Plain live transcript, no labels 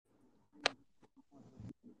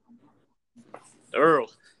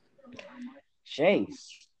Earl,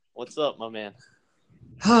 Chase. what's up, my man?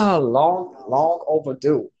 Long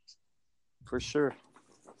overdue. For sure.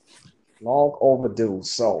 Long overdue.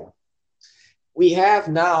 So we have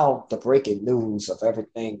now the breaking news of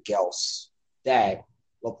everything else that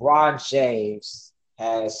LeBron James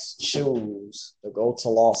has choose to go to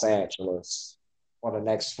Los Angeles for the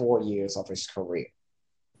next 4 years of his career.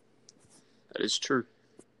 That is true.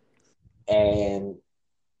 And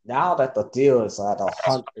now that the deal is at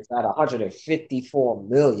 154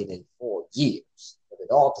 million in 4 years, but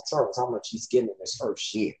it all determines how much he's getting in his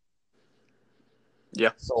first year.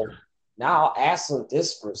 Yeah. So now, after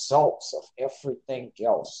this results of everything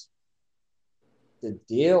else, the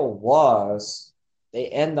deal was they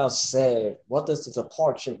end up saying, what does the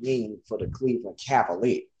departure mean for the Cleveland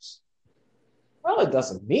Cavaliers? Well, it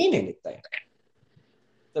doesn't mean anything.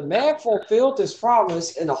 The man fulfilled his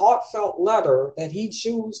promise in a heartfelt letter that he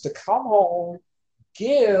chose to come home,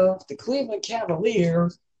 give the Cleveland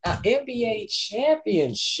Cavaliers an NBA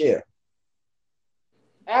championship.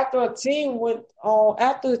 After the team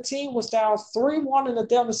was down 3-1 in the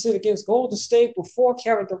deficit against Golden State before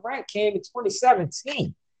Kevin Durant came in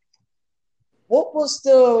 2017. What was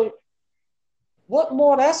the what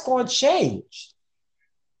more that's going to change?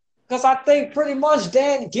 Because I think pretty much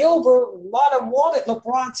Dan Gilbert might have wanted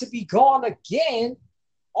LeBron to be gone again,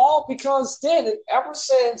 all because then ever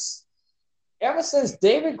since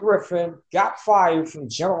David Griffin got fired from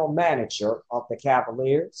general manager of the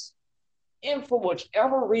Cavaliers, and for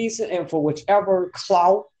whichever reason and for whichever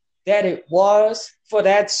clout that it was for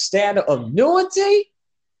that standard of annuity,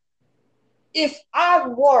 if I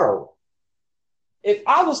were, if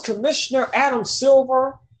I was Commissioner Adam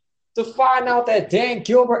Silver to find out that Dan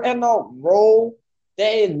Gilbert ended up wrote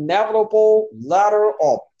the inevitable letter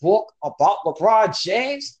or book about LeBron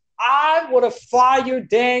James, I would have fired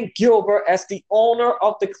Dan Gilbert as the owner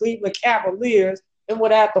of the Cleveland Cavaliers and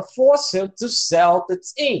would have to force him to sell the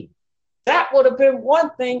team. That would have been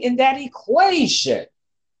one thing in that equation.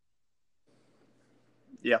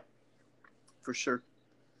 Yeah, for sure.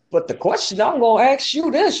 But the question I'm going to ask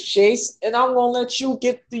you this, Chase, and I'm going to let you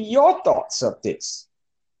get your thoughts of this.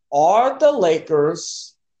 Are the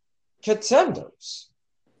Lakers contenders?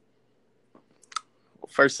 Well,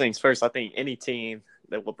 first things first, I think any team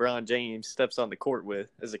that LeBron James steps on the court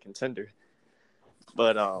with is a contender.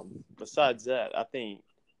 But besides that, I think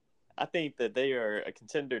that they are a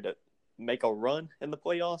contender to make a run in the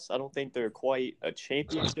playoffs. I don't think they're quite a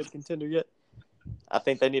championship contender yet. I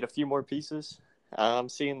think they need a few more pieces. I'm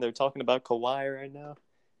seeing they're talking about Kawhi right now.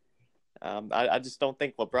 I just don't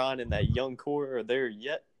think LeBron and that young core are there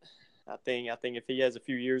yet. I think if he has a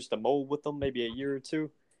few years to mold with them, maybe a year or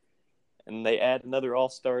two, and they add another All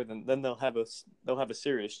Star, then they'll have a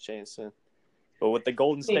serious chance. But with the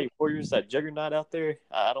Golden State Warriors, that juggernaut out there,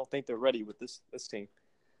 I don't think they're ready with this team.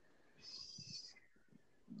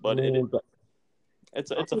 But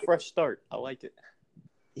it's a fresh start. I like it.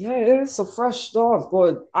 Yeah, it's a fresh start,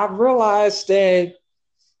 but I realized that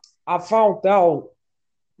I found out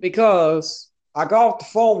because I got off the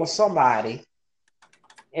phone with somebody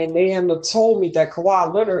and they ended up told me that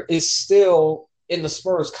Kawhi Leonard is still in the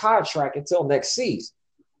Spurs contract until next season.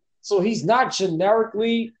 So he's not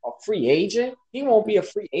generically a free agent. He won't be a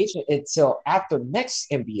free agent until after next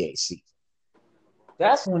NBA season.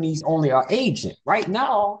 That's when he's only an agent. Right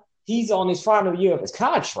now, he's on his final year of his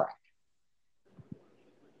contract.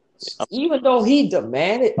 Even though he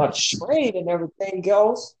demanded a trade and everything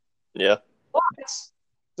else, Yeah. but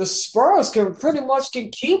the Spurs can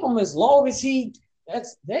keep him as long as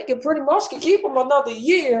they can pretty much can keep him another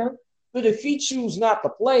year. But if he choose not to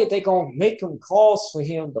play, they're gonna make him calls for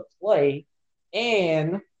him to play,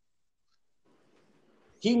 and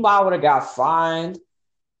he might would have got fined,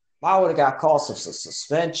 might would have got cost of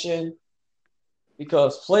suspension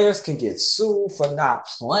because players can get sued for not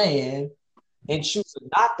playing and choosing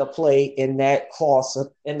not to play in the course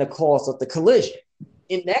of the collision.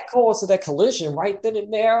 In that course of that collision, right then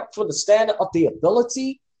and there, for the standard of the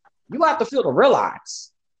ability, you have to feel to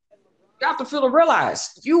realize. You have to feel to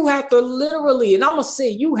realize. You have to literally, and I'm gonna say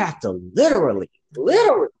you have to literally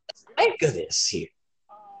think of this here.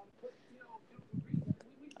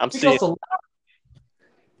 I'm seeing Because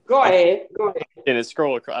go I'm ahead, go ahead. seeing it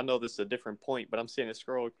scroll across. I know this is a different point, but I'm seeing it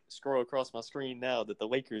scroll across my screen now that the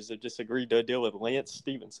Lakers have just agreed to a deal with Lance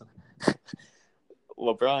Stevenson.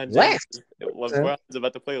 LeBron James. Last. LeBron's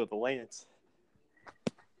about to play with Lance.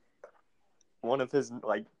 One of his,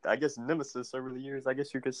 I guess, nemesis over the years, I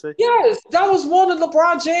guess you could say. Yes, that was one of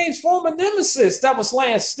LeBron James' former nemesis. That was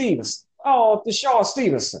Lance Stevenson. Oh, Deshaun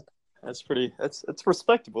Stevenson. That's pretty. That's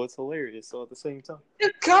respectable. It's hilarious all at the same time.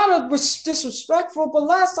 It's kind of disrespectful, but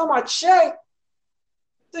last time I checked,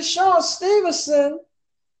 Deshaun Stevenson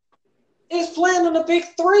is playing in the Big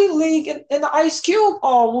Three league in the Ice Cube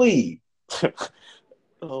league.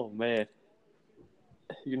 Oh man,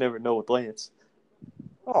 you never know with Lance.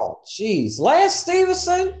 Oh, jeez. Lance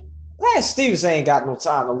Stevenson ain't got no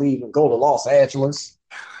time to leave and go to Los Angeles.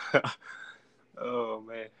 Oh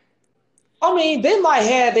man. I mean, they might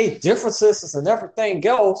have their differences and everything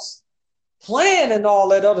else, playing and all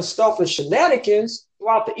that other stuff and shenanigans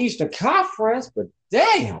throughout the Eastern Conference, but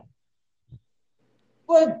damn.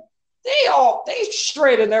 But they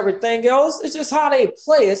straight and everything else. It's just how they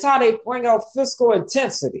play. It's how they bring out physical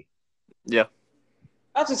intensity. Yeah.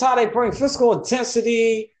 That's just how they bring physical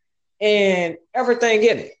intensity and everything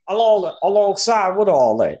in it, alongside with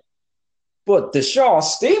all that. But Deshaun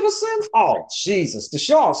Stevenson, oh Jesus,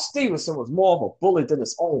 Deshaun Stevenson was more of a bully than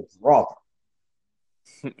his own brother.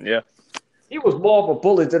 Yeah. He was more of a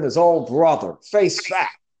bully than his own brother. Face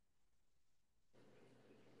fact.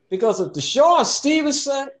 Because if Deshaun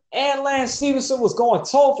Stevenson and Lance Stevenson was going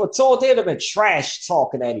toe for toe, they'd have been trash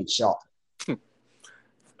talking at each other.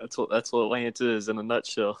 That's what Lance is in a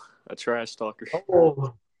nutshell. A trash talker.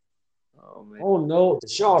 Oh man. Oh no,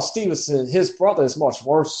 Deshaun Stevenson, his brother is much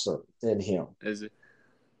worse than him. Is it?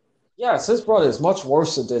 Yes, his brother is much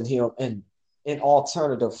worse than him in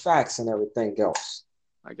alternative facts and everything else.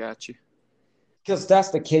 I got you. Because that's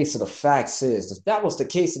the case of the facts is. If that was the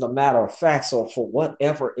case of the matter of facts, or for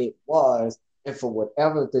whatever it was, and for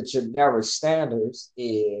whatever the generic standards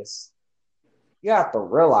is, you have to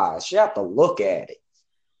realize, you have to look at it.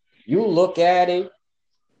 You look at it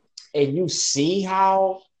and you see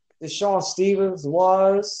how Deshaun Stevens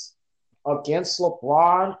was against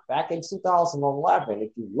LeBron back in 2011.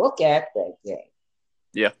 If you look at that game,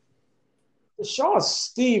 yeah, Deshaun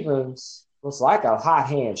Stevens was like a hot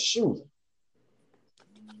hand shooter.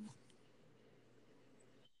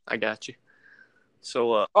 I got you.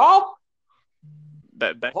 So,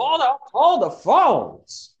 back. Hold the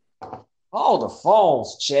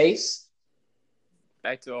phones, Chase.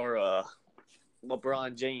 Back to our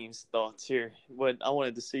LeBron James thoughts here. What I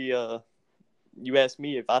wanted to see, you asked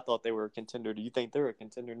me if I thought they were a contender. Do you think they're a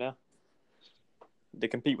contender now to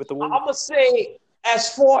compete with the Warriors? I would say,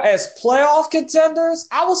 as far as playoff contenders,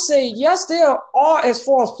 I would say yes, they are as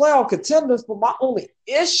far as playoff contenders. But my only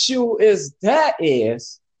issue is the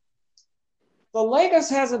Lakers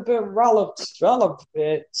hasn't been relevant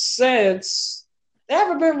since they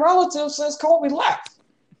haven't been relative since Kobe left.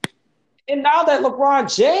 And now that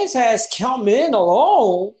LeBron James has come in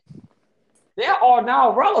alone, they are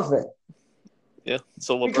now relevant. Yeah.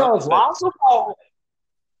 So LeBron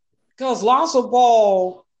because Lonzo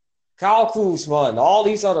Ball, Kyle Kuzma, and all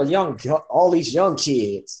these young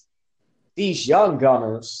kids, these young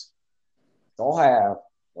gunners, don't have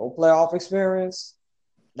no playoff experience,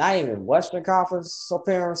 not even Western Conference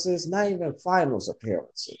appearances, not even finals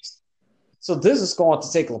appearances. So this is going to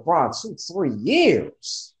take LeBron 2-3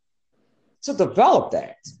 years to develop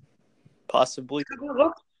that. Possibly.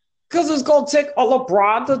 Because it's going to take a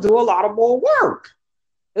LeBron to do a lot of more work.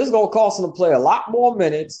 It's going to cost him to play a lot more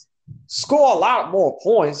minutes, score a lot more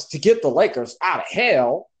points to get the Lakers out of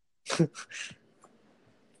hell.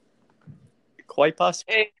 Quite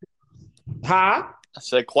possibly. Huh? I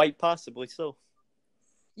said quite possibly so.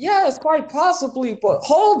 Yes, quite possibly, but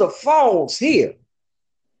hold the phones here.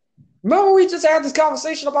 Remember we just had this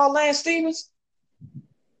conversation about Lance Stevens?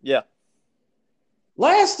 Yeah.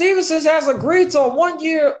 Lance Stevenson has agreed to a 1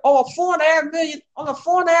 year or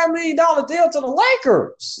 $4.5 million deal to the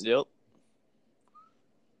Lakers. Yep.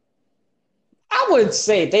 I wouldn't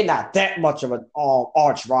say they're not that much of an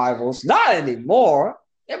arch rivals. Not anymore.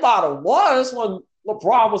 It might have was when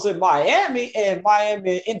LeBron was in Miami, and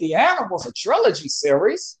Miami and Indiana was a trilogy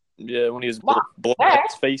series. Yeah, when he was blowing up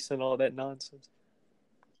his face and all that nonsense.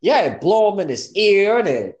 Yeah, blow him in his ear and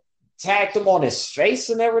then tagged him on his face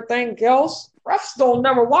and everything else. Refs don't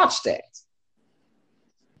never watch that.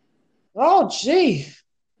 Oh, gee.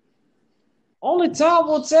 Only time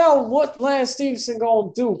will tell what Lance Stevenson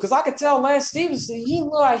gonna do. Because I could tell Lance Stevenson, he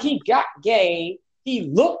looked like he got game. He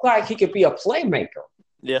looked like he could be a playmaker.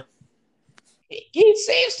 Yeah. He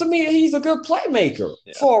seems to me he's a good playmaker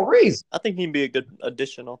for a reason. I think he'd be a good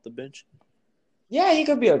addition off the bench. Yeah, he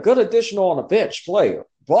could be a good addition on a bench player.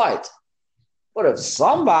 But if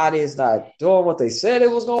somebody is not doing what they said it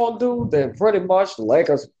was going to do, then pretty much the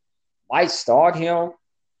Lakers might start him,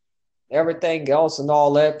 everything else and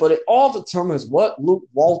all that. But it all determines what Luke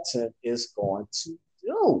Walton is going to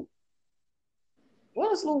do.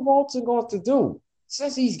 What is Luke Walton going to do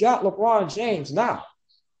since he's got LeBron James now?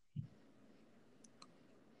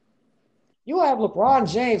 You have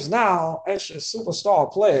LeBron James now as your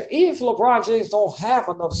superstar player. Even if LeBron James don't have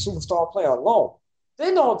another superstar player alone,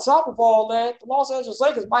 then on top of all that, the Los Angeles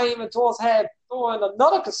Lakers might even throw in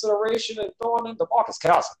another consideration and throwing in DeMarcus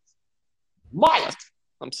Cousins. Might.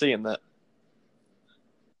 I'm seeing that.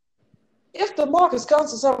 If DeMarcus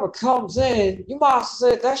Cousins ever comes in, you might as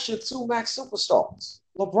well say that's your two max superstars,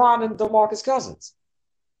 LeBron and DeMarcus Cousins.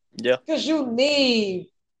 Yeah. Because you need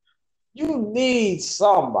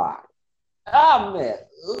somebody. I mean,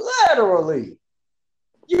 literally.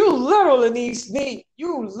 You literally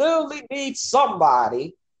need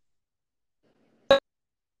somebody.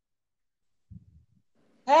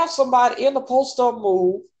 Have somebody in the post up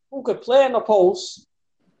move who could play in the post,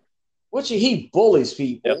 which he bullies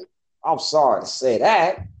people. Yep. I'm sorry to say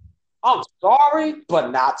that. I'm sorry, but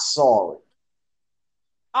not sorry.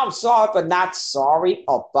 I'm sorry, but not sorry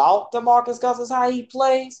about DeMarcus Cousins, how he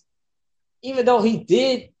plays. Even though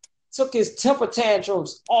he took his temper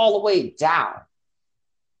tantrums all the way down.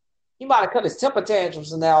 He might have cut his temper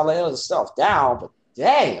tantrums and all that other stuff down, but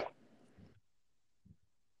damn.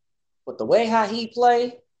 But the way how he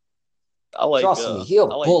played, trust me, he'll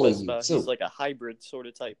bully you too. He's like a hybrid sort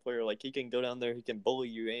of type player. Like he can go down there, he can bully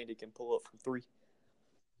you, and he can pull up from three.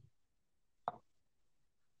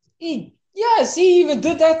 He even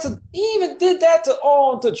did that to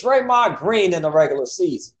Draymond Green in the regular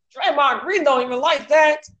season. Draymond Green don't even like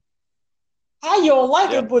that. How you don't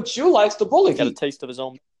like it, but you likes to bully people. Got a taste of his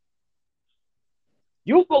own.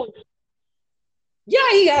 You bully.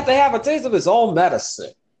 Yeah, he got to have a taste of his own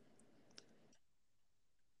medicine.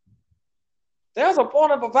 There's a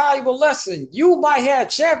point of a valuable lesson. You might have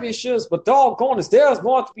championships, but doggone it, there's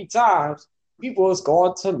going to be times people is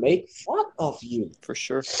going to make fun of you. For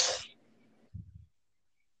sure.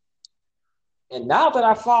 And now that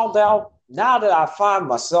I find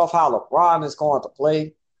myself how LeBron is going to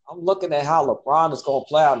play, I'm looking at how LeBron is going to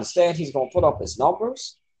play. I understand he's going to put up his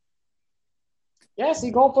numbers. Yes,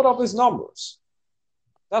 he's going to put up his numbers.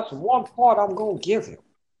 That's one part I'm going to give him.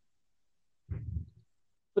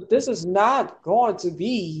 But this is not going to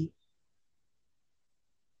be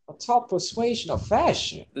a tough persuasion of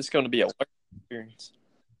fashion. This is going to be a experience.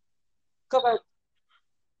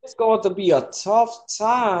 It's going to be a tough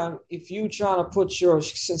time if you trying to put your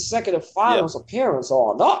consecutive finals appearance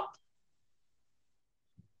on up.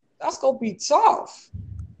 That's going to be tough.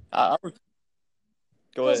 Go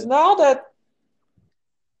ahead.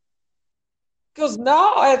 Because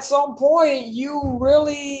now at some point you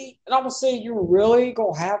really going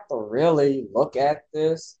to have to really look at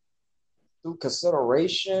this through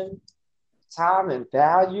consideration, time, and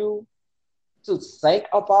value to think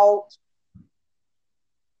about.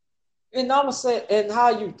 And I'm gonna say, and how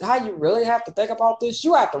you really have to think about this,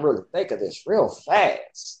 you have to really think of this real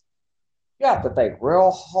fast. You have to think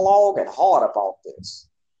real long and hard about this.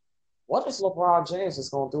 What is LeBron James is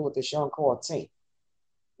going to do with this young core team?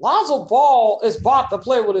 Lonzo Ball is about to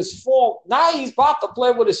play with his he's about to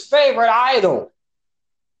play with his favorite idol.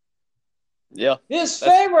 Yeah. His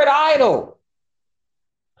favorite idol.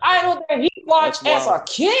 Idol that he watched as a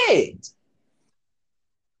kid.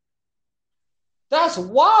 That's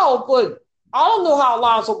wild, but I don't know how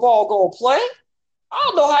Lonzo Ball going to play. I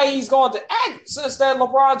don't know how he's going to act since that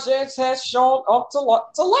LeBron James has shown up to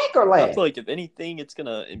Lakerland. I feel like if anything, it's going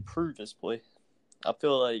to improve his play. I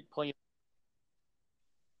feel like playing.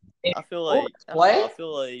 I feel like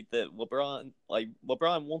that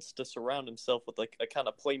LeBron wants to surround himself with like a kind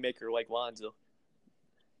of playmaker like Lonzo.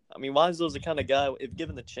 I mean, Lonzo's the kind of guy, if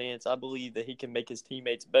given the chance, I believe that he can make his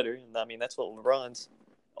teammates better. And I mean, that's what LeBron's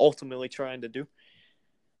ultimately trying to do.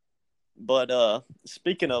 But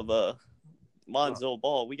speaking of Lonzo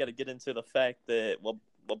Ball, we got to get into the fact that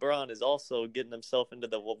LeBron is also getting himself into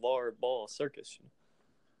the LeVar Ball circus.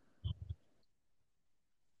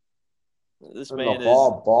 This man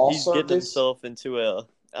he's getting himself into a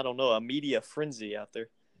media frenzy out there.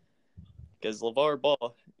 Because LeVar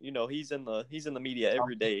Ball, he's in the media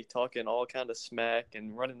every day talking all kind of smack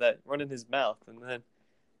and running his mouth, and then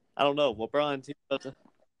I don't know, LeBron.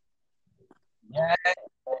 Yeah,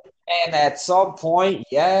 and at some point,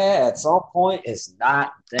 it's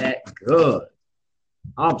not that good.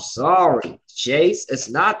 I'm sorry, Chase, it's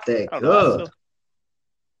not that good.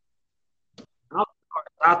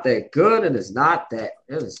 Not that good, and it is not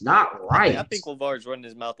right. I think LeVar's running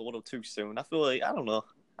his mouth a little too soon. I feel like, I don't know.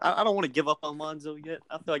 I don't want to give up on Lonzo yet.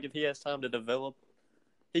 I feel like if he has time to develop,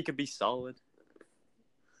 he could be solid.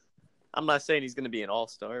 I'm not saying he's going to be an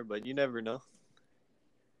all-star, but you never know.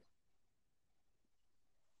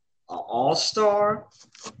 An all-star?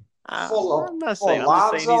 I'm not saying.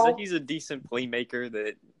 I'm just saying he's a decent playmaker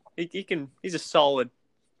that he's a solid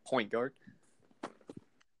point guard.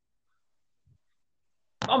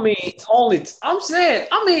 Only time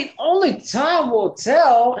will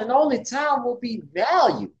tell, and only time will be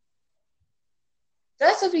valued.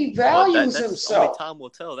 That's if he Well, values that's only himself. time will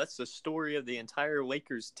tell. That's the story of the entire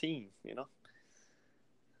Lakers team, you know?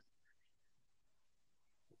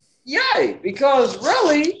 Yeah, because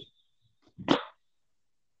really,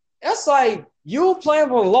 that's like you playing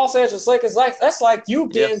for the Los Angeles Lakers. That's like you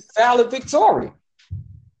being valedictorian.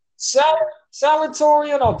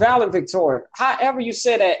 Salutatorian or valedictorian. However you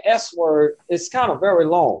say that S word, it's kind of very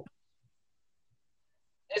long.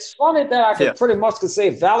 It's funny that I can pretty much say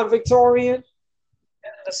valedictorian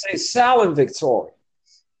and to say salutatorian.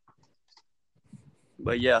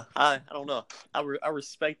 But yeah, I don't know. I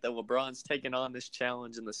respect that LeBron's taking on this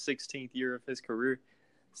challenge in the 16th year of his career.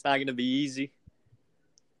 It's not going to be easy,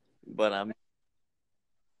 but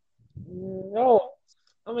no.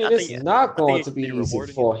 It's not going to be easy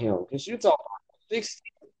for him because you talk about 16,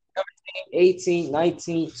 17, 18,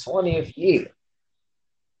 19, 20th year.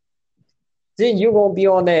 Then you're gonna be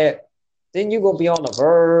on that. Then you're gonna be on the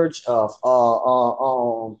verge of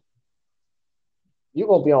you're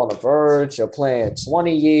gonna be on the verge of playing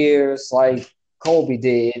 20 years like Kobe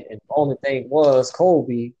did, and the only thing was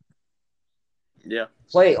Kobe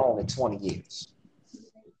played only 20 years.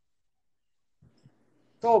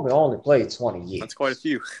 Kobe only played 20 years. That's quite a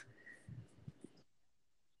few.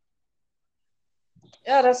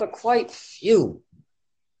 Yeah, that's quite few.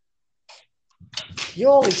 You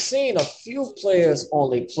only seen a few players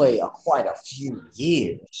only play quite a few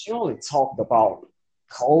years. You only talked about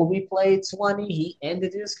Kobe played 20. He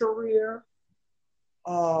ended his career.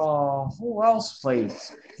 Who else played?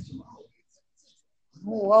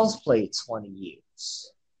 Who else played 20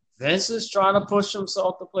 years? Vince is trying to push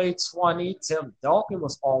himself to play 20. Tim Duncan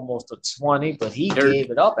was almost a 20, but he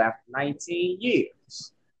gave it up after 19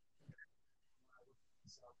 years.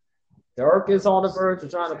 Dirk is on the verge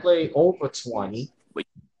of trying to play over 20.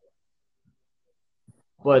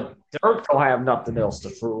 But Dirk don't have nothing else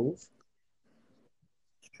to prove.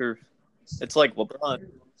 Sure. It's like LeBron.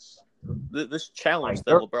 This challenge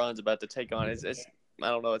that LeBron's about to take on is I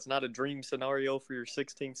don't know, it's not a dream scenario for your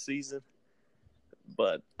 16th season.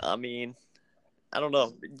 But, I mean, I don't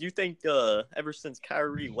know. Do you think ever since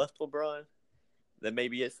Kyrie left LeBron that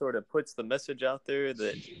maybe it sort of puts the message out there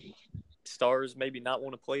that stars maybe not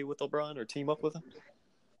want to play with LeBron or team up with him?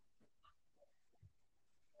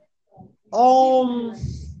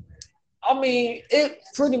 It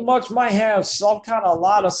pretty much might have some kind of a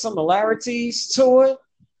lot of similarities to it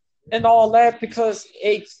and all that because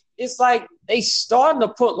it's like they starting to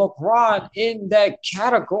put LeBron in that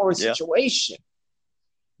category situation.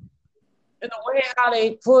 And the way how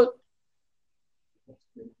they put,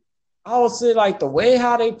 I would say like the way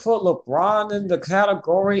how they put LeBron in the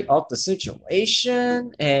category of the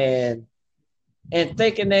situation and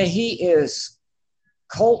thinking that he is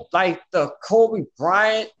like the Kobe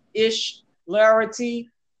Bryant-ish clarity.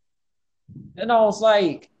 And I was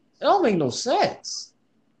like, it don't make no sense.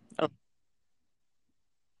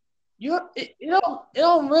 It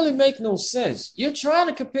don't really make no sense. You're trying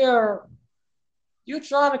to compare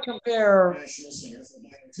LeBron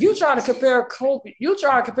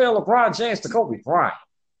James to Kobe Bryant.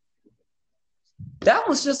 That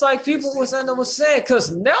was just like people was saying,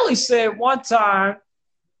 because Nelly said one time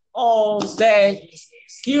that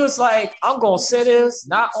he was like, I'm gonna say this,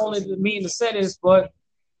 not only to mean to say this, but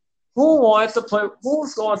who wants to play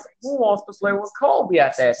with Kobe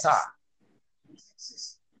at that time?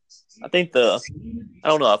 I think I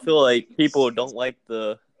don't know, I feel like people don't like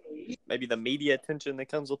maybe the media attention that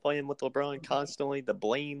comes with playing with LeBron constantly, the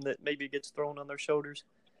blame that maybe gets thrown on their shoulders.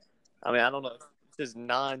 I mean, I don't know. It's just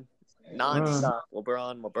non-stop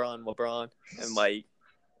LeBron. And, like,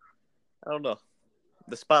 I don't know.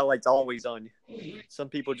 The spotlight's always on you. Some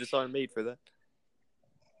people just aren't made for that.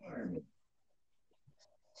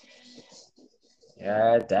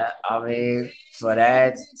 Yeah, for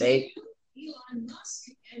that,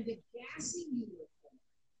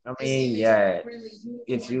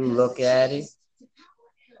 if you look at it,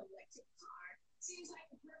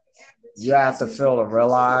 you have to feel to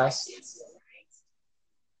realize.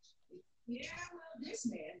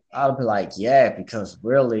 I'll be like, because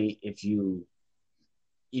really, if you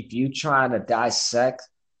trying to dissect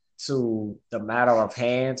to the matter of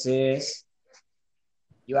hands is,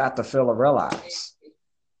 you have to feel to realize.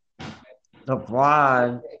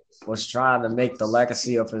 LeBron was trying to make the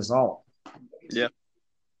legacy of his own. Yeah.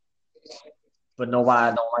 But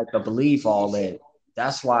nobody don't like to believe all that.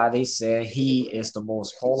 That's why they said he is the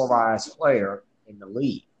most polarized player in the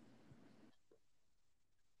league.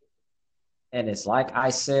 And it's like I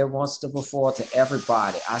said once before to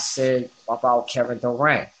everybody. I said about Kevin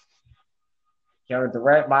Durant. Kevin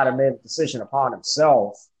Durant might have made a decision upon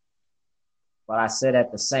himself, but I said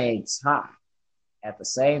at the same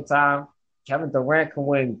time, Kevin Durant can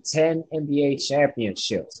win 10 NBA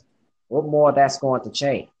championships. What more that's going to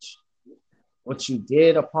change? What you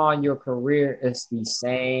did upon your career is the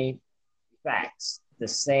same facts, the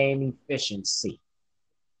same efficiency.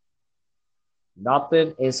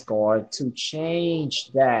 Nothing is going to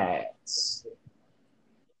change that.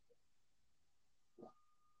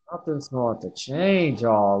 Nothing's going to change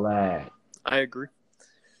all that. I agree.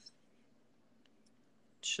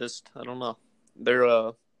 It's just I don't know.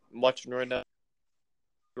 They're watching right now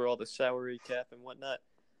for all the salary cap and whatnot.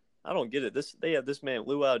 I don't get it. They have this man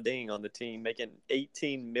Luau Deng on the team making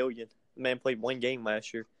 $18 million. The man played one game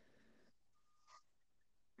last year.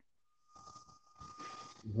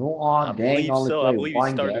 Luau Deng only so. I played believe one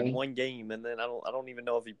he started game. one game, and then I don't even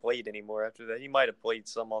know if he played anymore after that. He might have played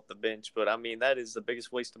some off the bench, but I mean that is the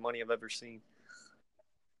biggest waste of money I've ever seen.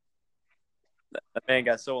 That man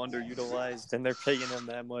got so underutilized, and they're paying him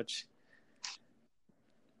that much.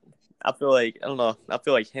 I feel like I don't know. I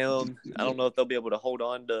feel like him. I don't know if they'll be able to hold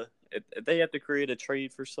on to. If they have to create a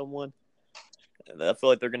trade for someone, I feel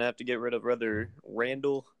like they're gonna have to get rid of rather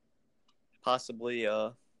Randall, possibly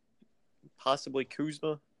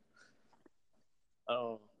Kuzma.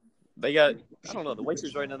 They got. I don't know. The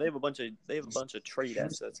Lakers right now they have a bunch of trade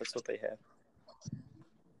assets. That's what they have.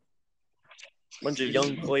 A bunch of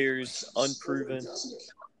young players, unproven,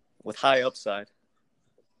 with high upside.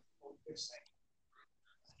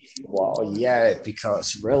 Well, yeah,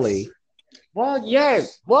 because really, really, that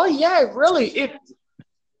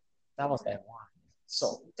was that one.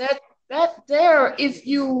 So that there, if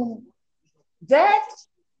you that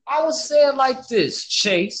I would say it like this,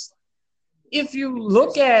 Chase. If you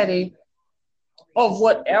look at it, of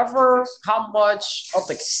whatever, how much of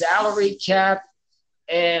the salary cap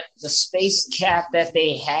and the space cap that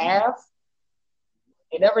they have,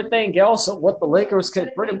 and everything else of what the Lakers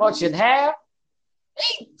could pretty much have,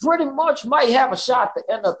 they pretty much might have a shot to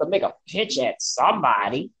end up to make a pitch at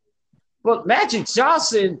somebody. But Magic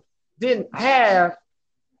Johnson didn't have.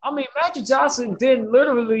 I mean, Magic Johnson didn't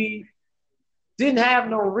have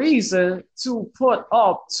no reason to put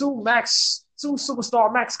up two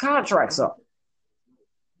superstar max contracts up.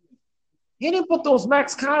 He didn't put those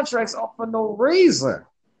max contracts up for no reason.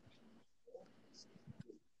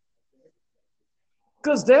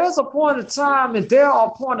 Because there's a point of time and there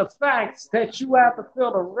are point of facts that you have to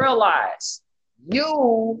feel to realize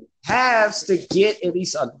you have to get at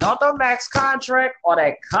least another max contract or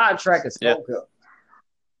that contract is no good.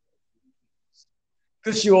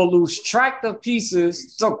 Because you'll lose track of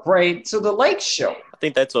pieces to bring to the Lake Show. I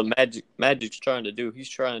think that's what Magic's trying to do. He's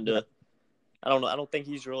trying to. I don't know. I don't think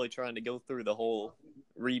he's really trying to go through the whole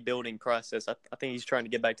rebuilding process. I think he's trying to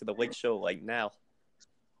get back to the Lake Show like now.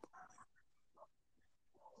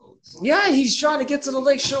 Yeah, he's trying to get to the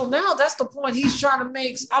Lake Show now. That's the point. He's trying to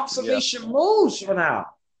make observation moves for now.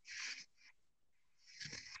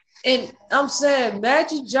 And I'm saying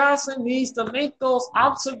Magic Johnson needs to make those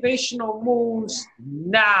observational moves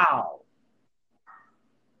now.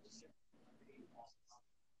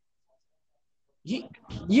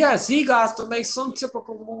 Yes, he got to make some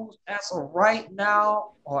typical moves as of right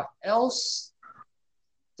now, or else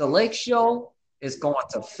the Lake Show is going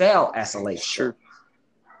to fail as a Lake Show.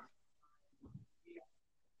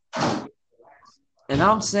 And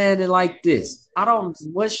I'm saying it like this. I don't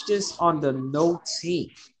wish this on the no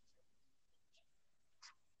team.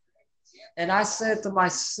 And I said to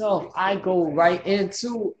myself, I go right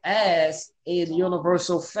into as a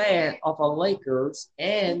universal fan of the Lakers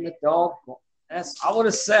and the dog. As I would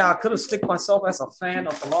have said, I could have stick myself as a fan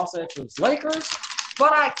of the Los Angeles Lakers,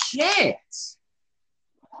 but I can't.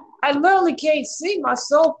 I literally can't see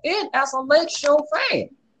myself in as a Lake Show fan.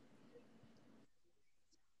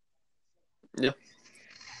 Yeah.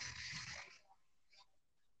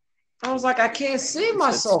 I was like, I can't see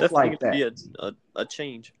myself like that. It's definitely be a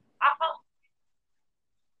change.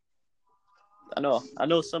 I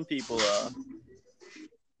know some people.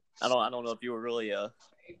 I don't know if you were really an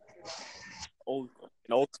old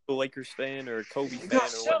school Lakers fan or a Kobe fan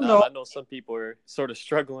or whatnot. I know some people are sort of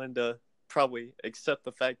struggling to probably accept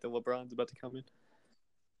the fact that LeBron's about to come in.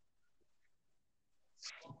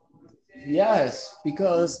 Yes,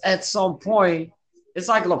 because at some point, it's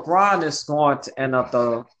like LeBron is going to end up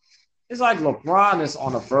It's like LeBron is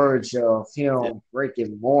on the verge of him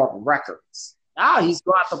breaking more records. Now he's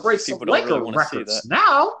going to have to break some Laker records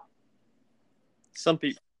now. Some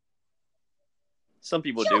people. Some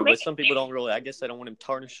people do, but some people don't really. I guess they don't want him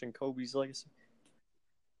tarnishing Kobe's legacy.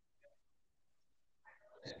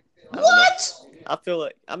 What? I feel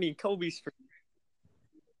like, I mean, Kobe's.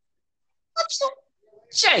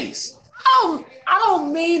 Chase, I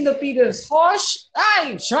don't mean to be this harsh. I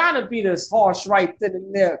ain't trying to be this harsh right then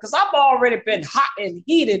and there because I've already been hot and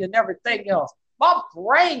heated and everything else. My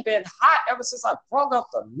brain been hot ever since I brought up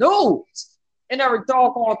the news and every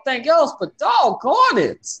doggone thing else, but doggone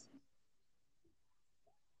it.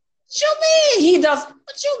 What you mean he does?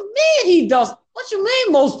 What you mean he does? What you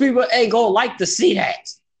mean most people ain't gonna like to see that?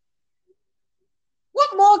 What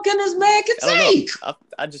more can this man take?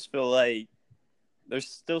 I just feel like there's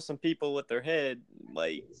still some people with their head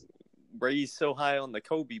like raised so high on the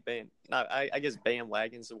Kobe band. I guess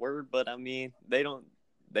bandwagon's the word, but I mean they don't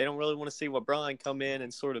really want to see LeBron come in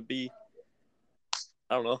and sort of be,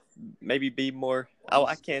 I don't know, maybe be more.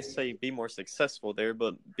 I can't say be more successful there,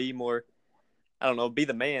 but be more. I don't know, be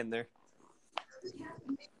the man there.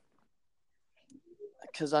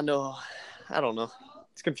 Because I don't know,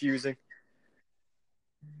 it's confusing.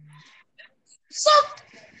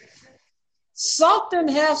 Something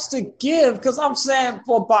has to give because I'm saying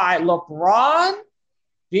by LeBron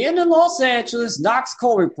being in Los Angeles knocks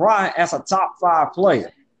Kobe Bryant as a top 5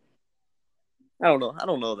 player. I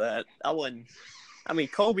don't know that. I mean,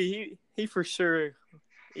 Kobe, he for sure,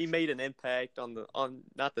 he made an impact on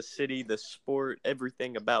not the city, the sport,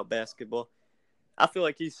 everything about basketball. I feel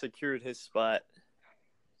like he secured his spot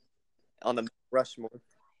on the Rushmore.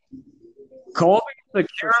 Kobe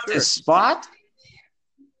secured his spot?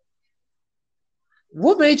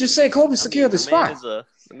 What made you say Kobe secured the spot? The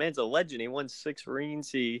man's a legend. He won 6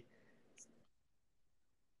 rings. Yeah.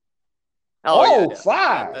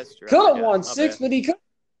 5. Could have won 6, but he could.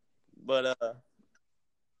 But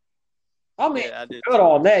I mean, good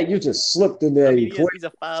on that. You just slipped in there. I mean, he's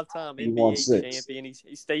a 5-time NBA champion.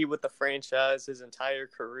 He stayed with the franchise his entire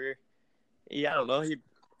career. I don't know. He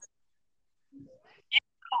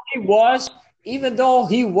was, even though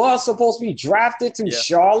he was supposed to be drafted to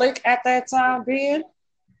Charlotte at that time being.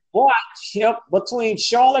 But between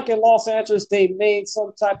Charlotte and Los Angeles, they made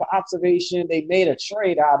some type of observation. They made a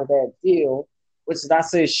trade out of that deal, which I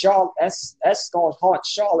say Charlotte. That's going to haunt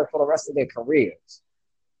Charlotte for the rest of their careers.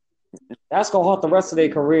 That's going to haunt the rest of their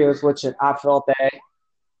careers, which I felt that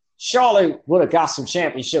Charlotte would have got some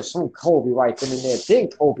championships from Kobe right then and there. Then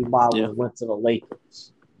Kobe might have went to the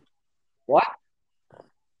Lakers. What?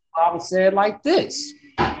 I would say it like this.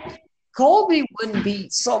 Kobe wouldn't be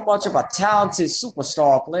so much of a talented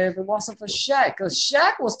superstar player if it wasn't for Shaq, because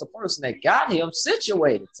Shaq was the person that got him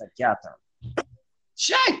situated together.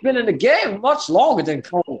 Shaq been in the game much longer than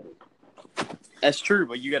Kobe. That's true,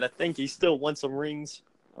 but you got to think he still won some rings,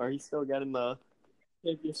 or he still got him the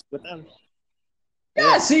championship with them.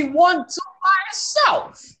 Yes, he won 2 by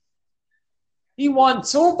himself. He won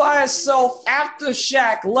 2 by himself after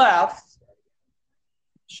Shaq left.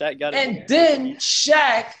 Shaq got him. And then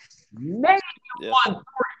Shaq made him 1-3.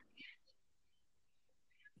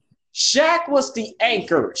 Shaq was the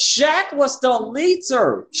anchor. Shaq was the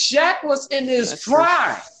leader. Shaq was in his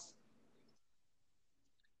prime. True.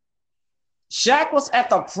 Shaq was at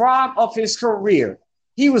the prime of his career.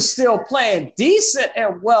 He was still playing decent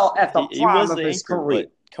and well at the prime of his career.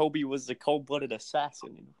 Kobe was the cold-blooded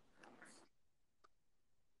assassin.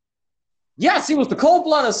 Yes, he was the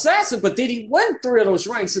cold-blooded assassin, but did he win 3 of those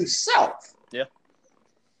rings himself? Yeah.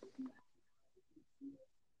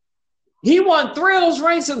 He won 3 of those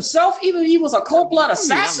rings himself, even if he was a cold-blooded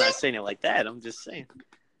assassin? I'm not saying it like that. I'm just saying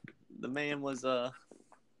the man was I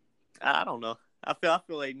don't know. I feel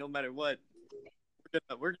like no matter what,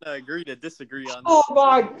 we're gonna agree to disagree on this. Oh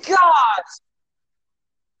my God.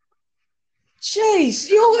 Jeez,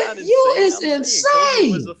 you is insane.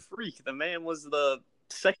 Kobe was a freak. The man was the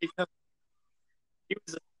second coming. He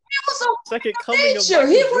was a second coming of Michael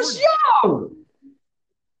He was young.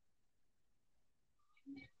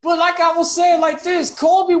 But like I was saying like this,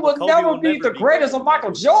 Kobe would never be the greatest of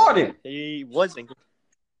Michael Jordan. He wasn't.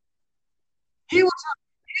 He was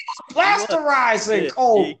plasterizing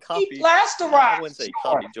Kobe. He plasterized I wouldn't say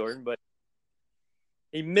copied Jordan, but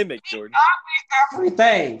he mimicked Jordan. He copied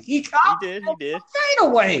everything. He did. Fade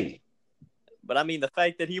away. But I mean, the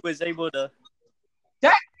fact that he was able to.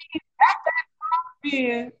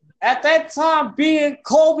 At that time being,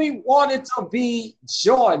 Kobe wanted to be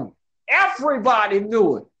Jordan. Everybody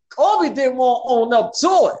knew it. Kobe didn't want to own up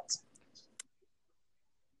to it.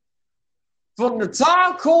 From the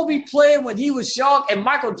time Kobe played when he was young and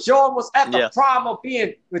Michael Jordan was at the prime of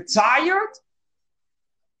being retired,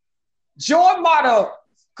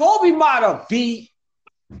 Kobe might have beat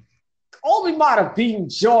Kobe might have beaten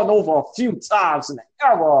Jordan over a few times in the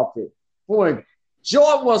era of it. When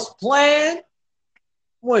Jordan was playing,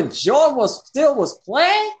 when Jordan was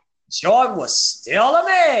playing, Jordan was still a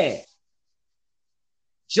man.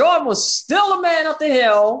 Jordan was still a man up the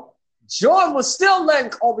hill. Jordan was still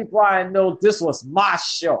letting Kobe Bryant know this was my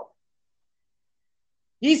show.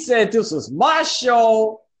 He said this was my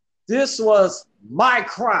show. This was my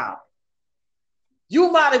crown.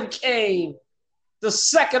 You might have became the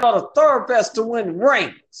second or the third best to win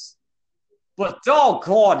rings. But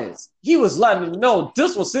doggone it, he was letting them know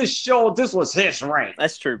this was his show, this was his ring.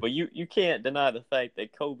 That's true, but you can't deny the fact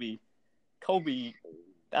that Kobe, I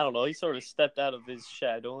don't know, he sort of stepped out of his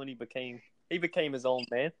shadow and he became his own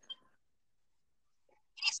man.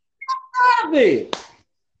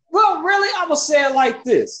 Well, really, I would say it like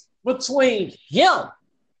this. Between him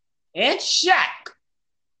and Shaq,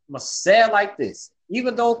 I'm going to say it like this.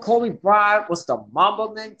 Even though Kobe Bryant was the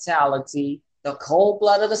Mamba mentality, the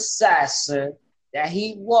cold-blooded assassin that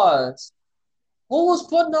he was, who was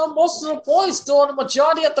putting on most of the points, doing the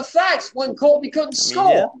majority of the facts when Kobe couldn't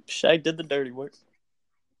score? Yeah, Shaq did the dirty work.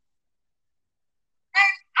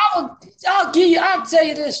 I'll tell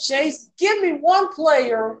you this, Chase. Give me one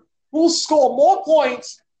player who scored more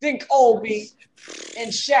points than Kobe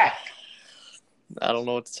and Shaq. I don't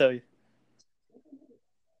know what to tell you.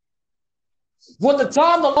 When the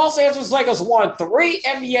time the Los Angeles Lakers won 3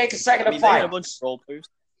 NBA consecutive finals. They had a bunch of role players.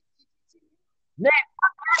 Name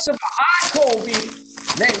one person behind Kobe.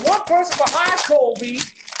 Name one person behind Kobe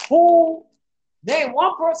name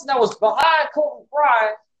one person that was behind Kobe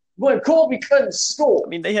Bryant when Kobe couldn't score. I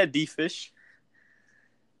mean, they had D-Fish.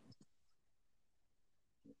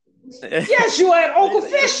 Yes, you had Uncle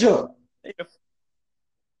Fisher. You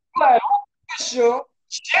had Uncle Fisher.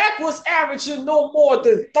 Shaq was averaging no more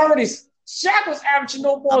than 30. Shaq was averaging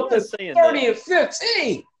no more than 30 and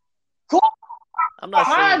 15. Kobe I'm not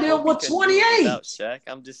behind saying him with 28. Without Shaq.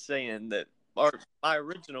 I'm just saying that my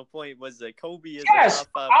original point was that Kobe is a top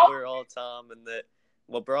 5 player all time and that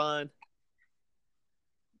LeBron.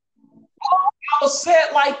 I'll say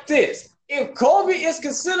it like this. If Kobe is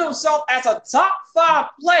considered himself as a top 5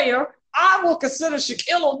 player, I will consider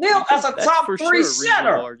Shaquille O'Neal as a top 3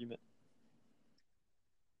 center. Argument.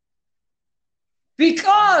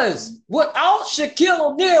 Because without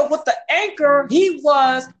Shaquille O'Neal, with the anchor he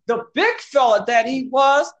was, the big fella that he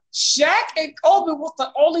was, Shaq and Kobe was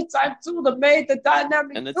the only type two that made the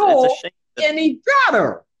dynamic duo any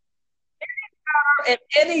better. In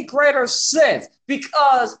any greater sense.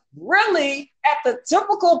 Because really, at the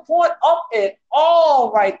typical point of it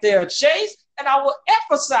all right there, Chase, and I will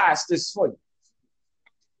emphasize this for you.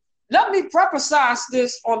 Let me emphasize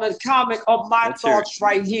this on the comic of my thoughts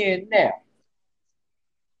right here and now.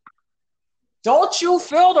 Don't you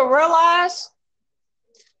feel to realize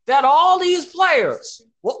that all these players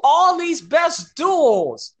with all these best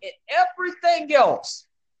duels and everything else,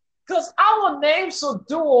 because I will name some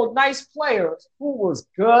dual nice players who was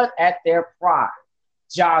good at their prime.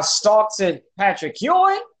 John Starks and Patrick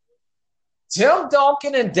Ewing, Tim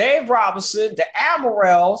Duncan and Dave Robinson, the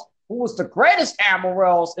Amorells, who was the greatest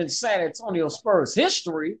Amorells in San Antonio Spurs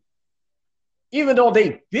history, even though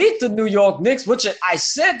they beat the New York Knicks, which I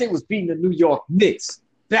said they was beating the New York Knicks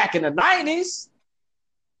back in the 90s.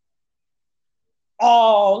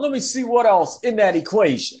 Oh, let me see what else in that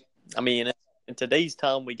equation. I mean, in today's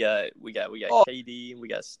time, we got KD and we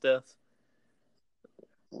got Steph.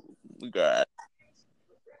 We got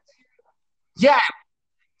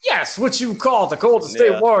yes, what you call the Golden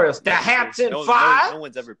State Warriors, the Hampton Five. No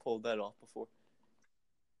one's ever pulled that off before.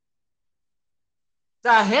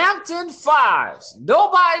 The Hampton Fives.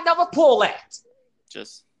 Nobody never pulled that.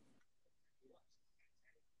 Just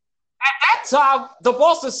at that time, the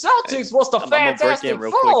Boston Celtics was the Fantastic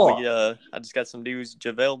Four. Real quick. I just got some news.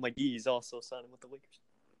 JaVale McGee is also signing with the Lakers.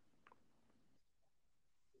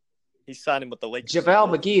 He's signing with the Lakers.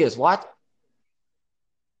 JaVale McGee is what?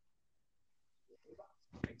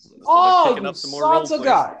 So picking up some more sons of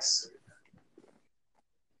guys.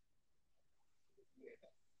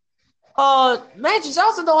 Magic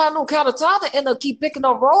Johnson don't have no kind of time to end up keep picking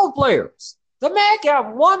up role players. The man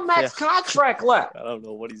got one max contract left. I don't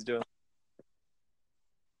know what he's doing.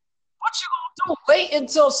 What you gonna do? Wait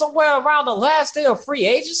until somewhere around the last day of free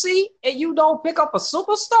agency and you don't pick up a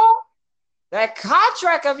superstar? That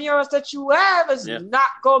contract of yours that you have is not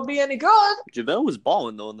gonna be any good. JaVale was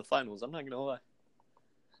balling though in the finals. I'm not gonna lie.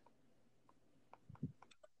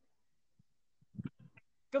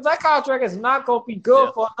 Because that contract is not going to be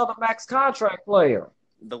good for another max contract player.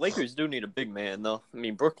 The Lakers do need a big man, though. I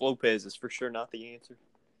mean, Brook Lopez is for sure not the answer.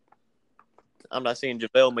 I'm not saying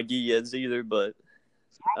JaVale McGee is either, but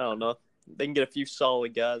I don't know. they can get a few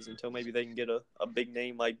solid guys until maybe they can get a big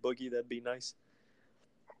name like Boogie. That'd be nice.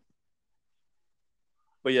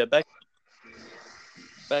 But yeah, back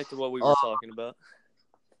to what we were talking about.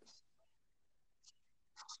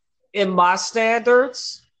 In my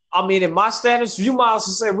standards, you might as well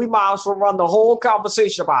say we might as well run the whole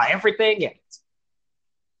conversation about everything in it.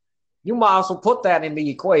 You might as well put that in the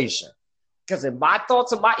equation. Because in my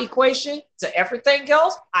thoughts of my equation to everything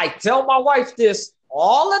else, I tell my wife this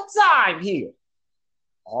all the time here.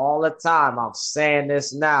 All the time. I'm saying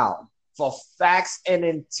this now for facts and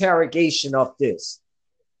interrogation of this.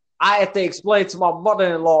 I had to explain to my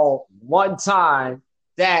mother-in-law one time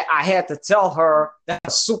that I had to tell her that a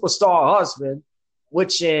superstar husband,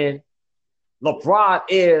 which in LeBron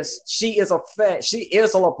she is a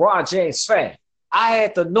LeBron James fan. I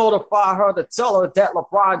had to notify her to tell her that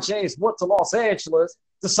LeBron James went to Los Angeles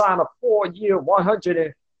to sign a 4-year,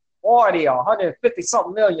 $140 or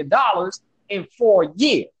 $150-something million in 4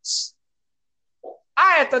 years.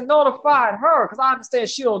 I had to notify her because I understand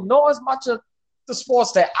she don't know as much of the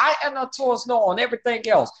sports that I and her tours know on everything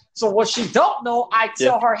else. So what she don't know, I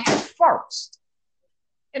tell her head first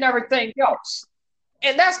and everything else.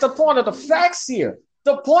 And that's the point of the facts here.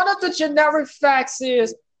 The point of the generic facts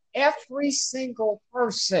is every single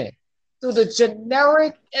person through the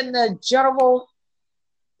generic and the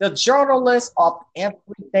journalist of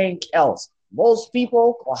everything else. Most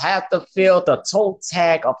people will have to feel the toe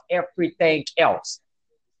tag of everything else.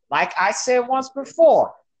 Like I said once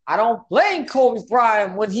before, I don't blame Kobe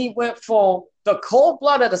Bryant when he went from the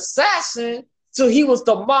cold-blooded assassin to he was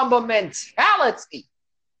the Mamba mentality.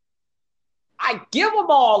 I give him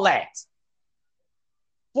all that.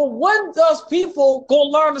 But when does people go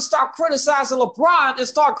learn to start criticizing LeBron and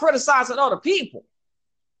start criticizing other people?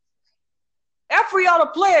 Every other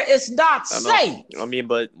player is not safe.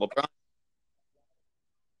 But LeBron.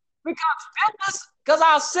 Because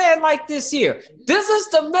I'll say it like this here. This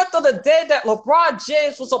is the myth of the day that LeBron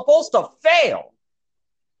James was supposed to fail.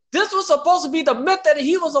 This was supposed to be the myth that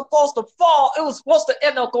he was supposed to fall. It was supposed to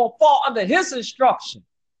end up going to fall under his instruction.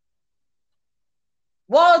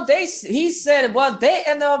 Well, they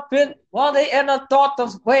end up thought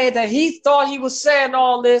the way that he thought he was saying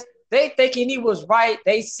all this. They thinking he was right.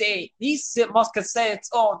 They say he must have said,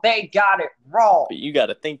 "Oh, they got it wrong." But you got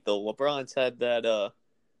to think though, LeBron's had that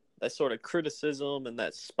sort of criticism and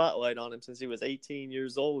that spotlight on him since he was 18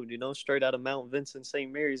 years old. You know, straight out of Mount Vincent,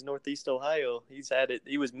 St. Mary's, Northeast Ohio. He's had it.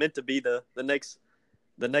 He was meant to be the next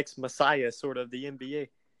messiah, sort of the NBA.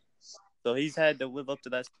 So he's had to live up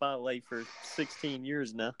to that spotlight for 16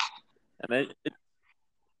 years now. And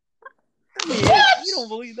you don't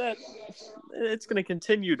believe that? It's going to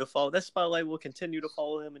continue to follow. That spotlight will continue to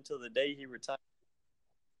follow him until the day he retires.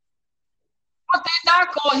 But they're not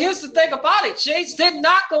going. Here's the thing about it, Chase. They're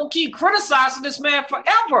not going to keep criticizing this man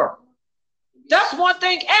forever. That's one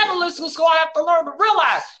thing analysts was going to have to learn to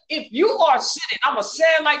realize. If you are sitting, I'm going to say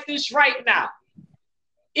it like this right now.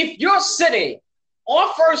 If you're sitting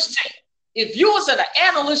on first take, if you was in an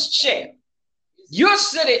analyst chair, you're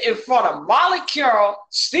sitting in front of Molly Carroll,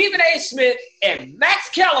 Stephen A. Smith, and Max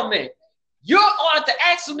Kellerman, you're on to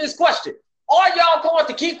ask them this question. Are y'all going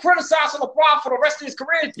to keep criticizing LeBron for the rest of his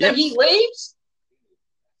career until he leaves?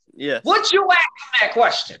 Yes. Would you ask him that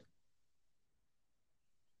question?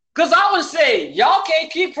 Because I would say, y'all can't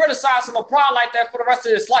keep criticizing LeBron like that for the rest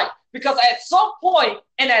of his life. Because at some point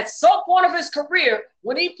of his career,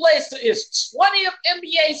 when he plays to his 20th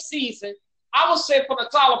NBA season, I would say from the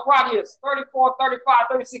time LeBron hits 34, 35,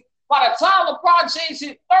 36, by the time LeBron James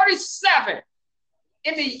hit 37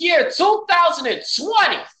 in the year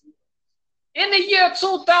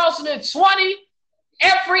 2020,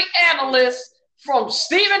 every analyst from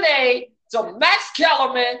Stephen A. to Max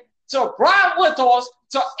Kellerman to Brian Windhorst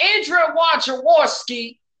to Adrian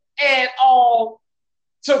Wojnarowski and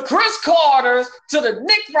to Chris Carter to the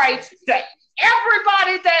Nick Wrights, that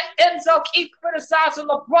everybody that ends up keep criticizing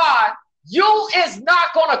LeBron, you is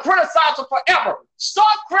not going to criticize him forever.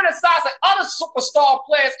 Start criticizing other superstar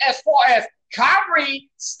players as far as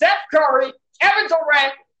Kyrie, Steph Curry, Kevin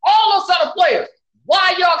Durant, all those other players.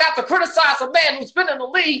 Why y'all got to criticize a man who's been in the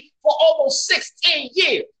league for almost 16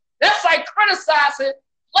 years? That's like criticizing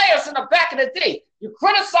players in the back of the day. You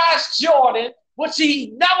criticize Jordan, which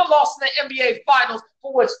he never lost in the NBA Finals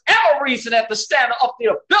for whichever reason at the standard of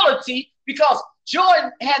the ability, because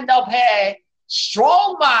Jordan had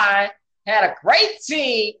strong mind, had a great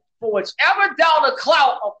team, for whichever down the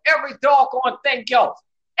clout of every doggone thing else.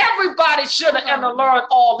 Everybody should have learned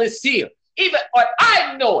all this here. Even when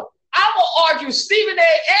I know it. I will argue Stephen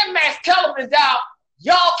A. and Max Kellerman down.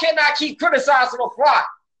 Y'all cannot keep criticizing LeBron.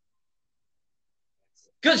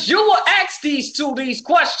 Because you will ask these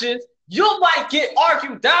questions. You might get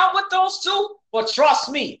argued down with those two, but trust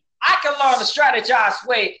me, I can learn a strategized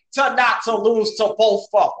way to not to lose to both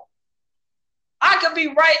of them. I can be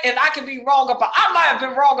right and I can be wrong about, I might have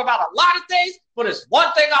been wrong about a lot of things, but it's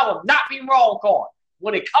one thing I will not be wrong on.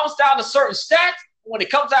 When it comes down to certain stats, when it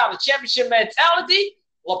comes down to championship mentality,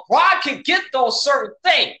 LeBron can get those certain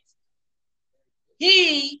things.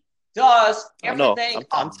 He does everything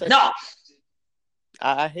enough.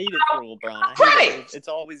 I hate it for LeBron. I hate it. It's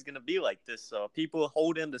always going to be like this. So people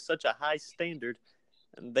hold him to such a high standard,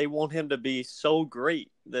 and they want him to be so great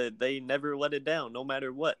that they never let it down, no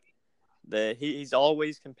matter what. That he's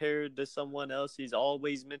always compared to someone else. He's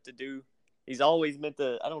always meant to. I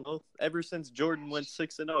don't know. Ever since Jordan went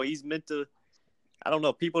 6-0, he's meant to. I don't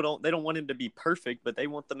know. People don't want him to be perfect, but they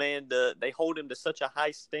want the man to. They hold him to such a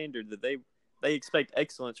high standard that they expect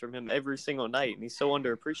excellence from him every single night, and he's so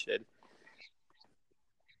underappreciated.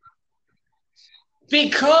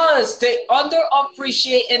 Because they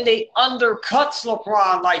underappreciate and they undercut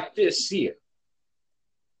LeBron like this here.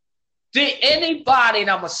 Did anybody, and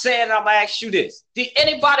I'm going to say it and I'm going to ask you this, did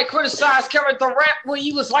anybody criticize Kevin Durant when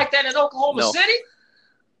he was like that in Oklahoma City?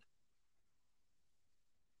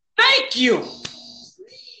 Thank you.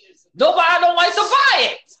 Nobody don't like to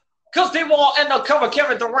buy it because they won't end up covering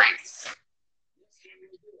Kevin Durant.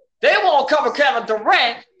 They won't cover Kevin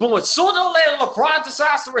Durant, but when sooner or later LeBron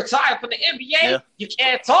decides to retire from the NBA, you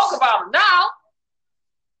can't talk about him now.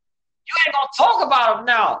 You ain't going to talk about him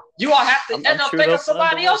now. You will have to end up thinking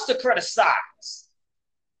somebody else to criticize.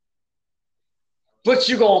 But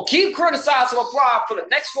you're going to keep criticizing LeBron for the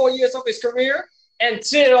next 4 years of his career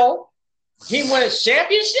until he wins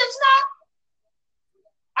championships now?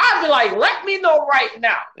 I'd be like, let me know right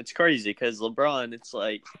now. It's crazy because LeBron, it's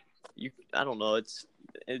like, I don't know, it's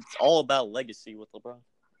all about legacy with LeBron.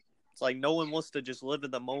 It's like no one wants to just live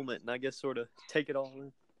in the moment and I guess sort of take it all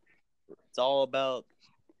in. It's all about,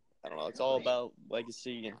 I don't know, it's all about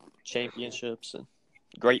legacy and championships and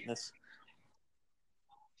greatness.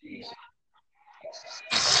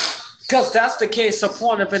 Because that's the case, the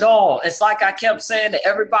point of it all. It's like I kept saying to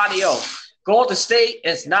everybody else, Golden State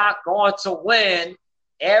is not going to win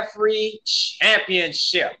every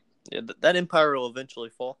championship. Yeah, that empire will eventually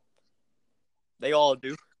fall. They all do.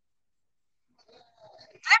 They're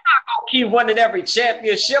not going to keep winning every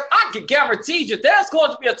championship. I can guarantee you there's going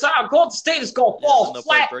to be a time Golden State is going to fall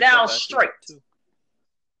flat down straight.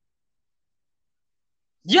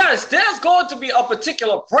 Yes, there's going to be a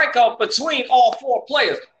particular breakup between all four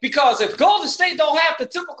players. Because if Golden State don't have the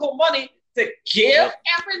typical money to give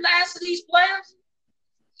every last of these players,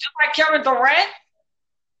 just like Kevin Durant,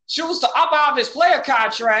 choose to opt out of his player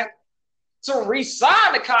contract to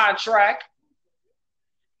re-sign the contract,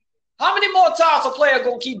 how many more times a player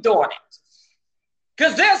going to keep doing it?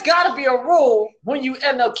 Because there's got to be a rule when you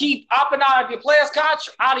end up keep opting out of your player's contract,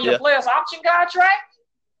 out of your player's option contract.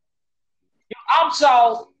 You opt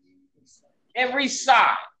out and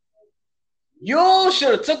re-sign. You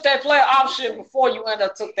should have took that player option before you end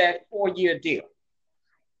up took that 4-year deal.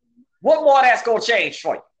 What more that's going to change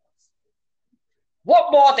for you?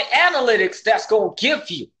 What more the analytics that's going to give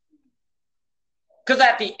you? Because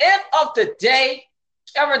at the end of the day,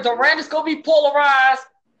 Kevin Durant is going to be polarized,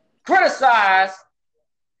 criticized,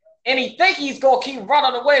 and he think he's going to keep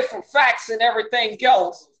running away from facts and everything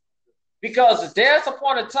else because there's a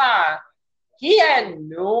point in time he had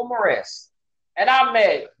numerous, and I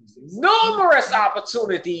meant numerous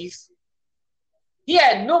opportunities. He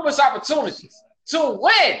had numerous opportunities to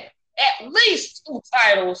win at least 2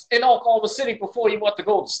 titles in Oklahoma City before he went to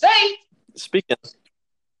Golden State.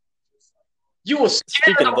 You were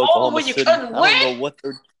scared of Oklahoma when you couldn't win?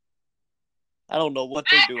 I don't know what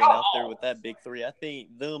they're doing out there with that big three. I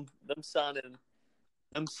think them wanting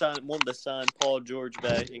to sign Paul George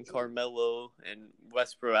back and Carmelo and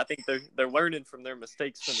Westbrook. I think they're learning from their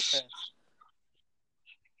mistakes from the past.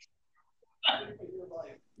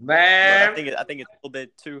 Man, but I think it's a little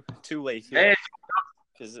bit too late here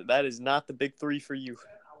because that is not the big three for you.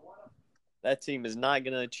 That team is not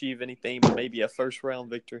going to achieve anything but maybe a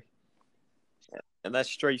first-round victory. And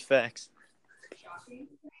that's straight facts.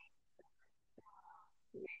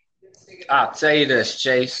 I'll tell you this,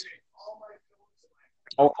 Chase.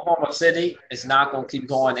 Oklahoma City is not going to keep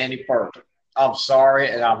going any further. I'm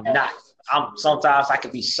sorry, and I'm not. Sometimes I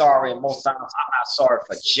can be sorry, and most times I'm not sorry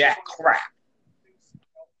for jack crap.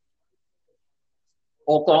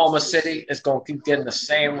 Oklahoma City is going to keep getting the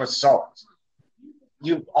same results.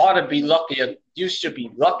 You ought to be lucky. You should be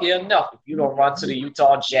lucky enough if you don't run to the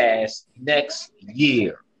Utah Jazz next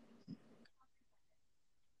year.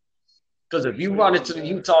 Because if you run into the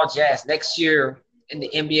Utah Jazz next year in the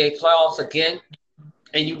NBA playoffs again,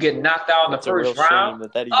 and you get knocked out in the It's a real first round shame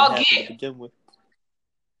that even happened to again. begin with.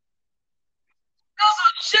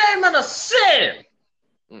 It's a shame and a sin.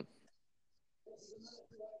 Mm.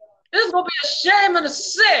 It's gonna be a shame and a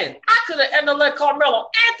sin. I could have ended let Carmelo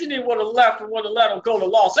Anthony would have left and would have let him go to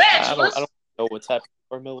Los Angeles. I don't know what's happening to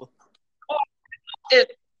Carmelo.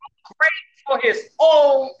 It's great for his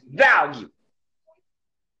own value.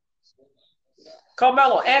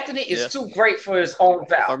 Carmelo Anthony is too great for his own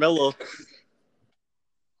value. Carmelo.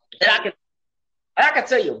 And I can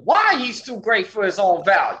tell you why he's too great for his own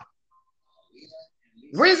value.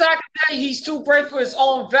 The reason I can tell you he's too great for his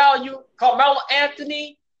own value, Carmelo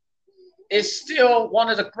Anthony is still one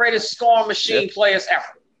of the greatest scoring machine players ever.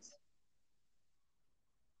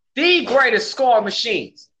 The greatest scoring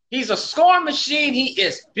machines. He's a scoring machine. He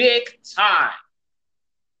is big time.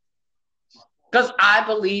 Because I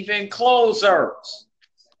believe in closers.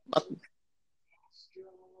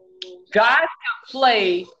 Guys can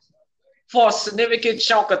play for a significant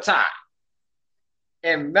chunk of time.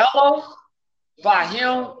 And Melo, by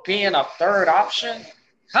him being a third option,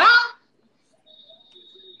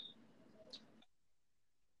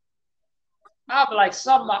 I'll be like,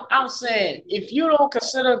 I'm saying, if you don't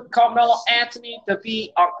consider Carmelo Anthony to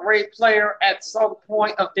be a great player at some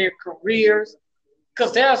point of their careers,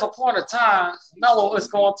 because there's a point of time Melo is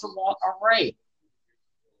going to want a ring.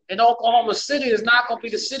 And Oklahoma City is not going to be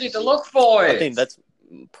the city to look for it. I think that's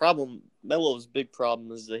problem. Melo's big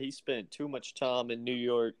problem is that he spent too much time in New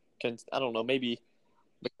York. I don't know, maybe.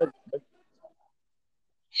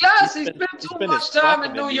 Yes, he spent too much time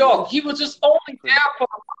in New York. He was just only there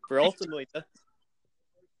for ultimately.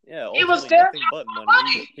 Yeah, he was there nothing but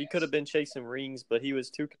money. He could have been chasing rings, but he was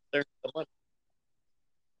too concerned with the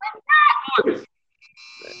money.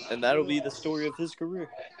 And that'll be the story of his career.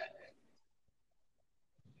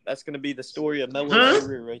 That's going to be the story of Melo's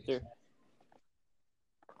career right there.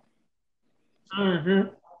 Mm-hmm.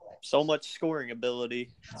 So much scoring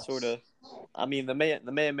ability, sort of. I mean, the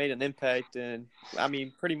man made an impact, and I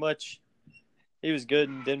mean, pretty much, he was good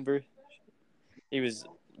in Denver. He was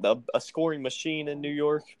a scoring machine in New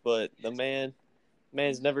York, but the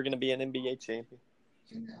man's never going to be an NBA champion.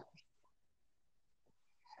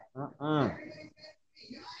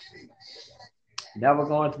 Never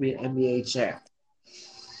going to be an NBA champ.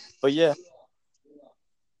 But yeah,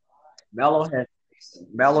 Melo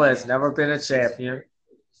has never been a champion.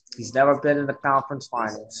 He's never been in the conference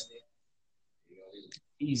finals.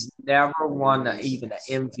 He's never won even an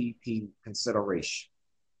MVP consideration.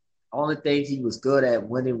 Only thing he was good at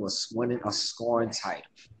winning was winning a scoring title.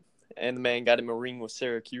 And the man got him a ring with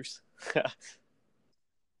Syracuse.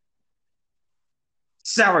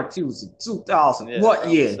 Syracuse in 2000. Yeah, what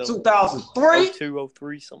year? 2003? 02,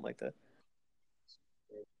 03, something like that.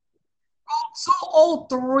 02,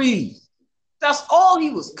 03. That's all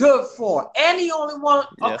he was good for. And he only won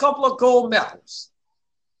a couple of gold medals.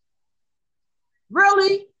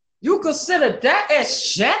 Really? You consider that as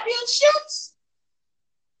championships?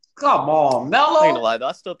 Come on, Melo. I ain't gonna lie, though.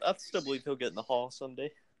 I still believe he'll get in the Hall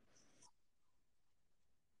someday.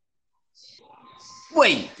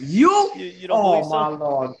 Wait, you don't believe so? My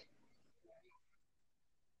Lord.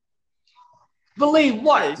 Believe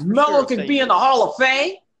what? Yeah, Melo can be in the Hall of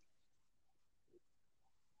Fame?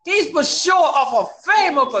 He's for sure of a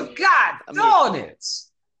famer, but God darn it.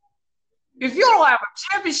 If you don't have a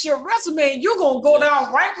championship resume, you're going to go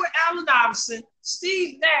down right with Allen Iverson,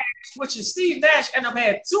 Steve Nash, which is Steve Nash, and I've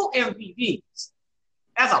had 2 MVPs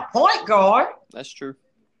as a point guard. That's true.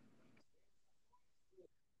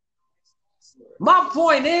 My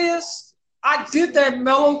point is, I did that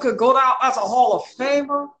Melo could go down as a Hall of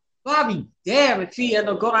Famer, but I'd be damned if he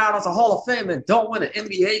ended up going down as a Hall of Famer and don't win an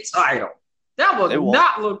NBA title. That would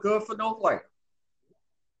not look good for no player.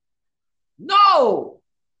 No.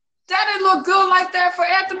 That didn't look good like that for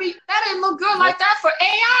Anthony. That didn't look good like that for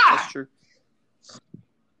AI. That's true.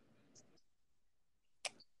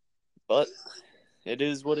 But it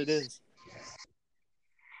is what it is.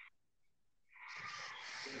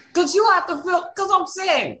 Because you have to feel,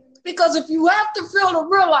 because if you have to feel to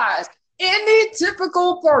realize any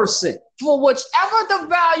typical person, for whichever the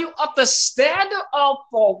value of the standard of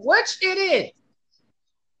for which it is,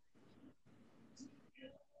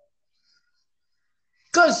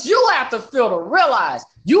 because you have to feel to realize,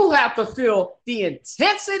 you have to feel the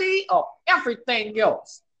intensity of everything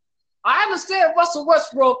else. I understand Russell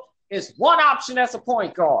Westbrook is one option as a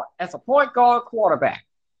point guard quarterback.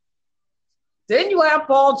 Then you have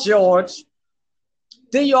Paul George.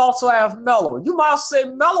 Then you also have Melo. You might say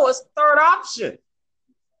Melo is third option.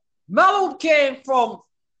 Melo came from,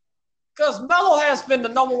 because Melo has been the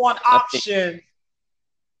number one option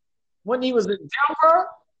When he was in Denver,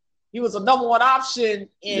 he was a number one option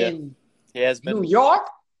Yeah, in he has New been. York,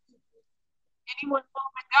 and he went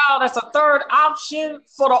down as a third option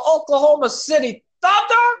for the Oklahoma City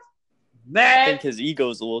Thunder. I Man, think his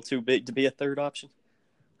ego's a little too big to be a third option.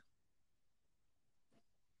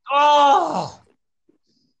 oh,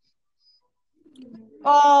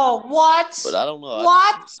 oh, But what? I don't know.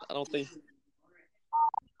 What? I don't think.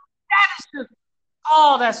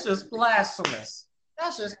 Oh, that's just blasphemous.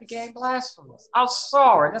 That just became blasphemous. I'm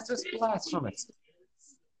sorry. That's just blasphemous.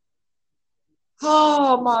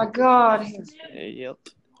 Oh my God. Yep.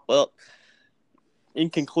 Well, in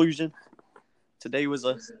conclusion, today was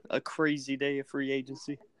a crazy day of free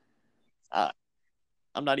agency.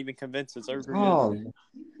 I'm not even convinced it's over yet.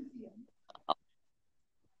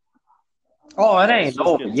 Oh, it It's ain't just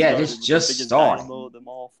over getting yet. started It's with the just biggest starting. dynamo of them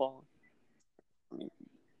all falling.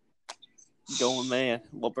 Going, man.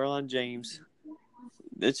 LeBron James.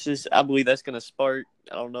 It's just, I believe that's going to spark.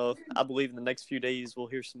 I don't know. I believe in the next few days we'll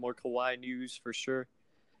hear some more Kawhi news for sure.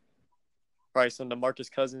 Probably some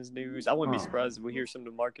DeMarcus Cousins news. I wouldn't be surprised if we hear some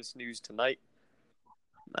DeMarcus news tonight.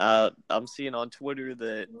 I'm seeing on Twitter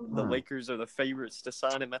that the Lakers are the favorites to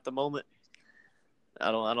sign him at the moment.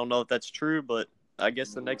 I don't know if that's true, but I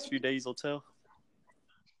guess the next few days will tell.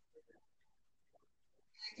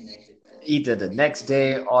 Either the next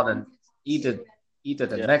day or either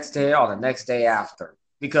the Yeah. next day or the next day after.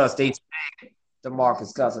 Because they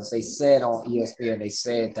DeMarcus Cousins, they said on ESPN, they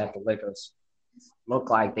said that the Lakers looked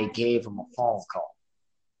like they gave him a phone call.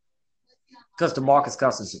 Because DeMarcus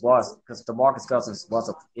Cousins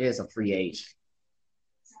is a free agent.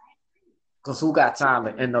 Because who got time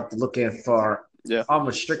to end up looking for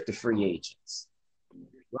unrestricted free agents?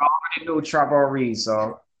 We already knew Trevor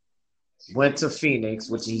Ariza went to Phoenix,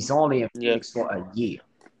 which he's only in Phoenix for a year.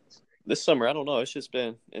 This summer, I don't know. It's just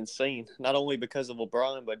been insane. Not only because of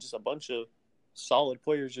LeBron, but just a bunch of solid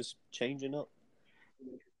players just changing up.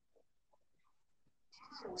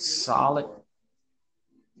 Solid.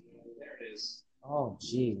 Oh,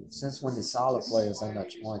 gee. Since when did solid players end up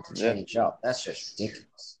wanting to change up? That's just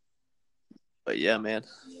ridiculous. But yeah, man.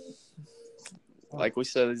 Like we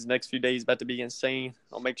said, these next few days about to be insane.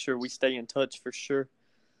 I'll make sure we stay in touch for sure.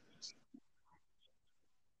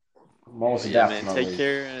 Most definitely. Man, take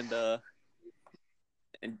care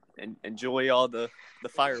and enjoy all the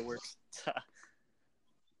fireworks.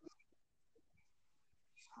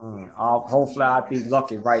 Hopefully, I'll be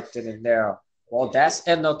lucky right then and there. Well, that's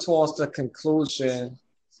ending towards the conclusion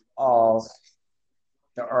of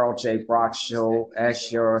the Earl J. Brock Show.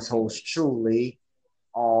 As yours host truly,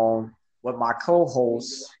 with my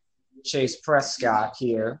co-host Chase Prescott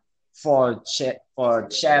here for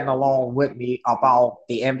chatting along with me about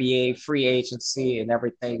the NBA free agency and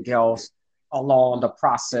everything else along the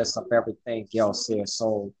process of everything else here.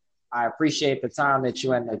 So I appreciate the time that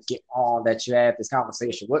you had this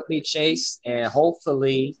conversation with me, Chase, and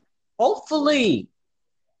hopefully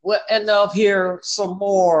we'll end up here some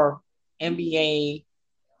more NBA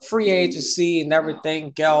free agency and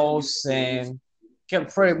everything else, and can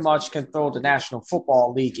throw the National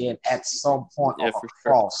Football League in at some point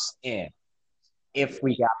across in, if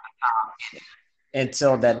we got the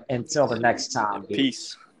time until the next time.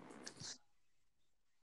 Peace.